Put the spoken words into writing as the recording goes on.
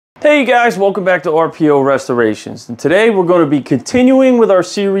Hey guys, welcome back to RPO Restorations. And today we're going to be continuing with our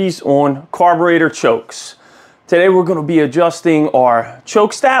series on carburetor chokes. Today we're going to be adjusting our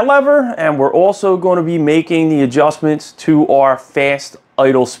choke stat lever, and we're also going to be making the adjustments to our fast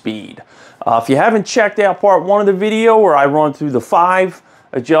idle speed. If you haven't checked out part 1 of the video where I run through the 5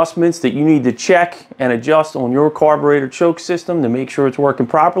 adjustments that you need to check and adjust on your carburetor choke system to make sure it's working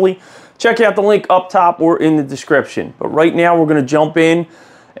properly, check out the link up top or in the description. But right now we're going to jump in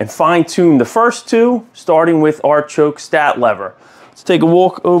and fine-tune the first 2, starting with our choke stat lever. Let's take a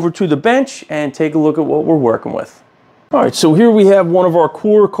walk over to the bench and take a look at what we're working with. All right, so here we have one of our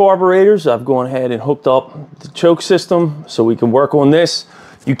core carburetors. I've gone ahead and hooked up the choke system so we can work on this.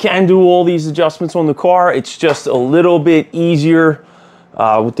 You can do all these adjustments on the car. It's just a little bit easier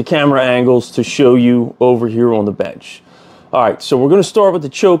with the camera angles to show you over here on the bench. All right, so we're going to start with the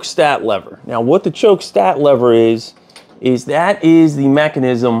choke stat lever. Now, what the choke stat lever is that is the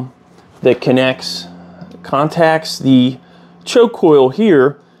mechanism that contacts the choke coil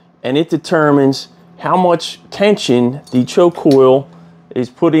here, and it determines how much tension the choke coil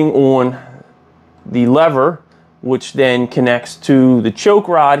is putting on the lever, which then connects to the choke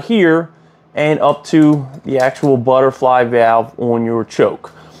rod here and up to the actual butterfly valve on your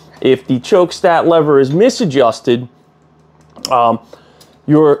choke. If the choke stat lever is misadjusted,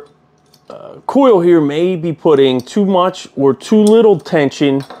 your coil here may be putting too much or too little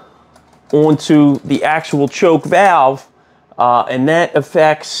tension onto the actual choke valve, and that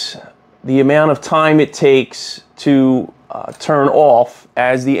affects the amount of time it takes to turn off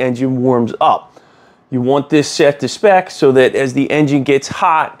as the engine warms up. You want this set to spec so that as the engine gets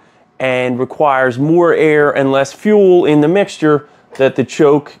hot and requires more air and less fuel in the mixture, that the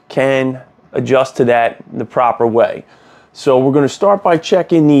choke can adjust to that the proper way. So we're going to start by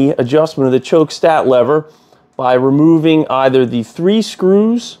checking the adjustment of the choke stat lever by removing either the 3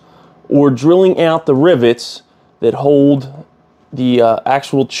 screws or drilling out the rivets that hold the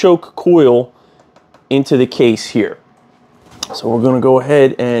actual choke coil into the case here. So we're going to go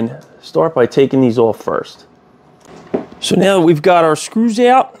ahead and start by taking these off first. So now that we've got our screws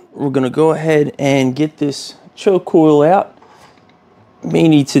out, we're going to go ahead and get this choke coil out. May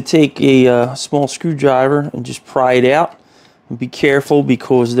need to take a small screwdriver and just pry it out. And be careful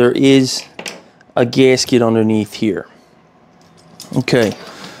because there is a gasket underneath here. Okay,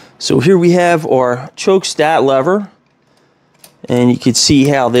 so here we have our choke stat lever, and you can see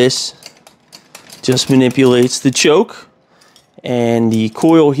how this just manipulates the choke and the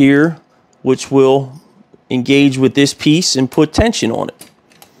coil here, which will engage with this piece and put tension on it.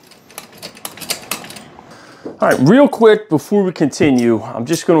 All right, real quick before we continue, I'm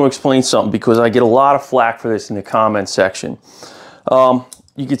just going to explain something because I get a lot of flack for this in the comments section.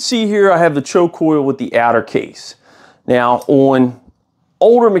 You can see here I have the choke coil with the outer case. Now, on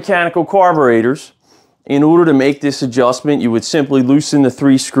older mechanical carburetors, in order to make this adjustment, you would simply loosen the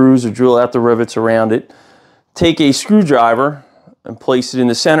 3 screws or drill out the rivets around it, take a screwdriver and place it in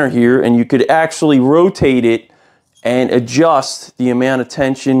the center here, and you could actually rotate it and adjust the amount of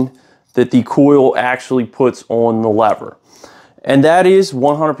tension that the coil actually puts on the lever. And that is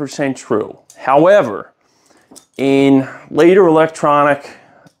 100% true. However, in later electronic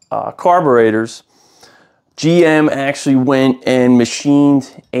carburetors, GM actually went and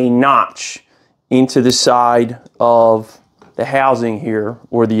machined a notch into the side of the housing here,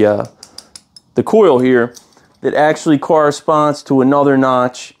 or the coil here, that actually corresponds to another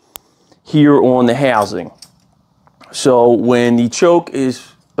notch here on the housing. So when the choke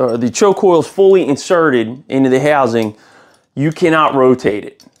coil is fully inserted into the housing, you cannot rotate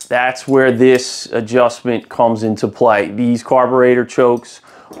it. That's where this adjustment comes into play. These carburetor chokes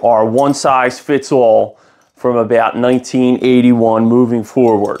are one size fits all from about 1981 moving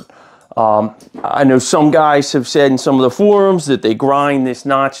forward. I know some guys have said in some of the forums that they grind this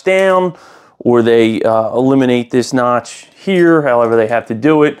notch down or they eliminate this notch here, however they have to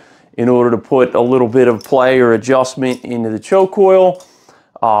do it, in order to put a little bit of play or adjustment into the choke coil.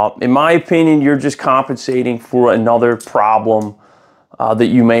 In my opinion, you're just compensating for another problem that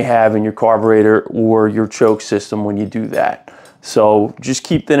you may have in your carburetor or your choke system when you do that. So just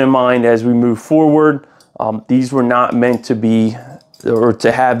keep that in mind as we move forward. These were not meant to be, or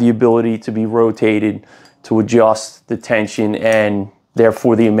to have the ability to be rotated to adjust the tension and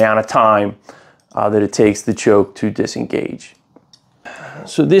therefore the amount of time that it takes the choke to disengage.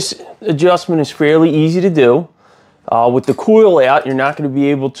 So this adjustment is fairly easy to do. With the coil out, you're not going to be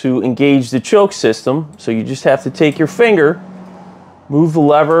able to engage the choke system, so you just have to take your finger, move the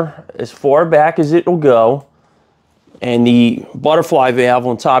lever as far back as it will go, and the butterfly valve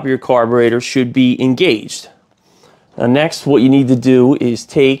on top of your carburetor should be engaged. next, what you need to do is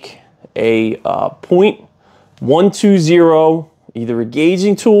take a .120, either a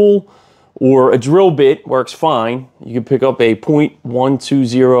gauging tool or a drill bit, works fine. You can pick up a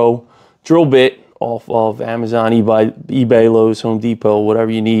 .120 drill bit off of Amazon, eBay, Lowe's, Home Depot,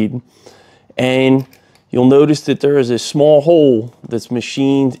 whatever you need. And you'll notice that there is a small hole that's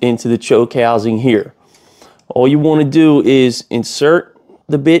machined into the choke housing here. All you want to do is insert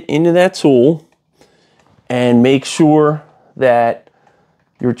the bit into that tool and make sure that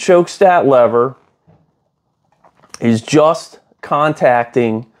your choke stat lever is just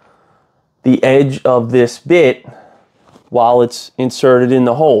contacting the edge of this bit while it's inserted in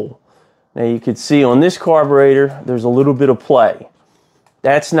the hole. Now you can see on this carburetor there's a little bit of play.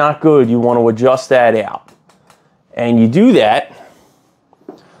 That's not good. You want to adjust that out. And you do that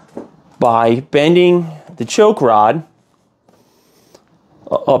by bending the choke rod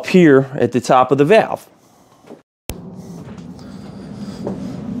up here at the top of the valve.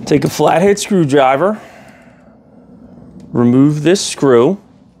 Take a flathead screwdriver, remove this screw.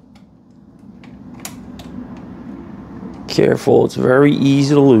 Careful, it's very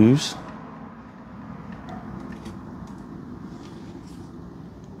easy to lose.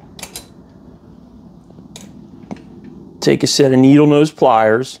 Take a set of needle nose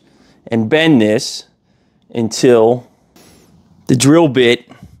pliers and bend this until the drill bit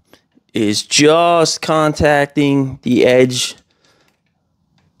is just contacting the edge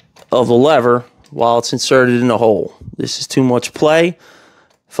of the lever while it's inserted in the hole. This is too much play.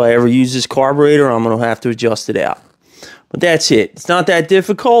 If I ever use this carburetor, I'm going to have to adjust it out. But that's it. It's not that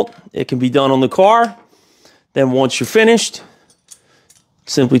difficult. It can be done on the car. Then once you're finished,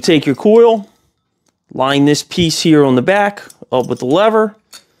 simply take your coil, line this piece here on the back up with the lever.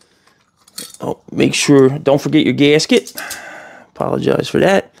 Oh, make sure, don't forget your gasket. Apologize for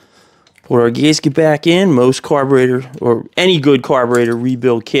that. Put our gasket back in. Most carburetor, or any good carburetor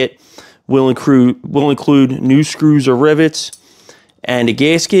rebuild kit, will include new screws or rivets and a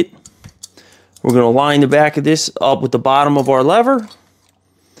gasket. We're going to line the back of this up with the bottom of our lever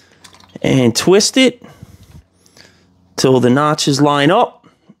and twist it till the notches line up,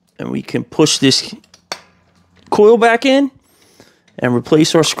 and we can push this coil back in and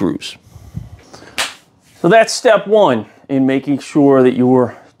replace our screws. So that's step one in making sure that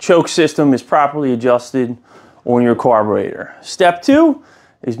your choke system is properly adjusted on your carburetor. Step two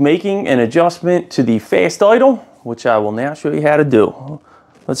is making an adjustment to the fast idle, which I will now show you how to do.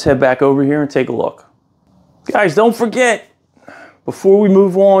 Let's head back over here and take a look. Guys, don't forget, before we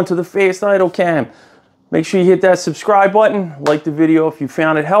move on to the fast idle cam, make sure you hit that subscribe button, like the video if you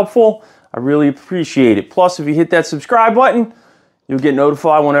found it helpful. I really appreciate it. Plus, if you hit that subscribe button, you'll get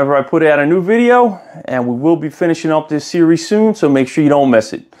notified whenever I put out a new video, and we will be finishing up this series soon, so make sure you don't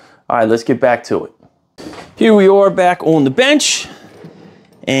miss it. All right, let's get back to it. Here we are back on the bench,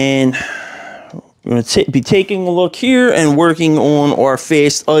 and we're going to be taking a look here and working on our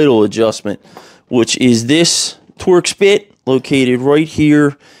fast idle adjustment, which is this Torx bit located right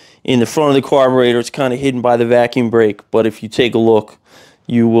here in the front of the carburetor. It's kind of hidden by the vacuum brake, but if you take a look,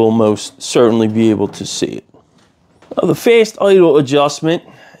 you will most certainly be able to see it. Now, the fast idle adjustment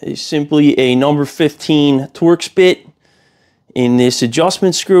is simply a number 15 Torx bit in this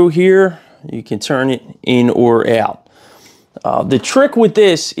adjustment screw here. You can turn it in or out. The trick with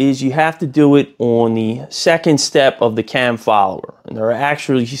this is you have to do it on the second step of the cam follower. And there are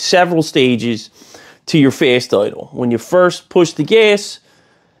actually several stages to your fast idle. When you first push the gas,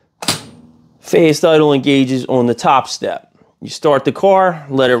 fast idle engages on the top step. You start the car,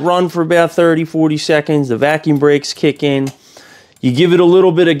 let it run for about 30-40 seconds, the vacuum brakes kick in, you give it a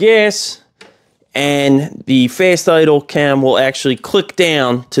little bit of gas, and the fast idle cam will actually click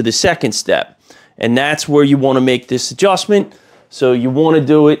down to the second step. And that's where you want to make this adjustment. So you want to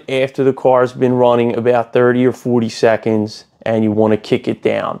do it after the car's been running about 30 or 40 seconds, and you want to kick it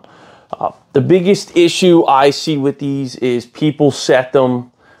down. The biggest issue I see with these is people set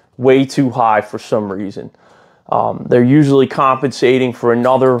them way too high for some reason. They're usually compensating for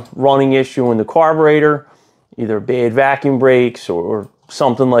another running issue in the carburetor, either bad vacuum brakes or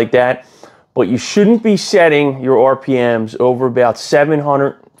something like that. But you shouldn't be setting your RPMs over about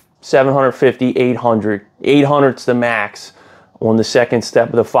 700, 750, 800. 800's the max on the second step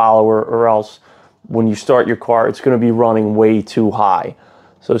of the follower, or else when you start your car, it's going to be running way too high.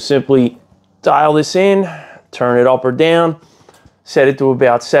 So simply dial this in, turn it up or down, set it to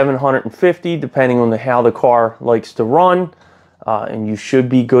about 750, depending on how the car likes to run, and you should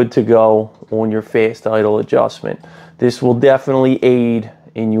be good to go on your fast idle adjustment. This will definitely aid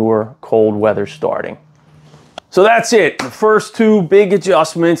in your cold weather starting. So that's it. The first two big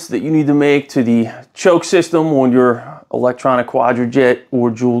adjustments that you need to make to the choke system on your electronic Quadrajet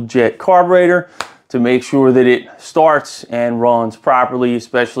or Dualjet carburetor to make sure that it starts and runs properly,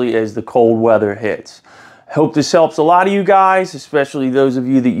 especially as the cold weather hits. I hope this helps a lot of you guys, especially those of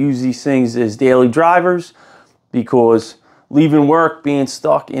you that use these things as daily drivers, because leaving work, being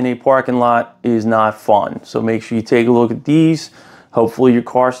stuck in a parking lot is not fun. So make sure you take a look at these. Hopefully your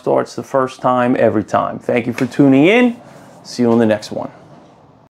car starts the first time, every time. Thank you for tuning in. See you on the next one.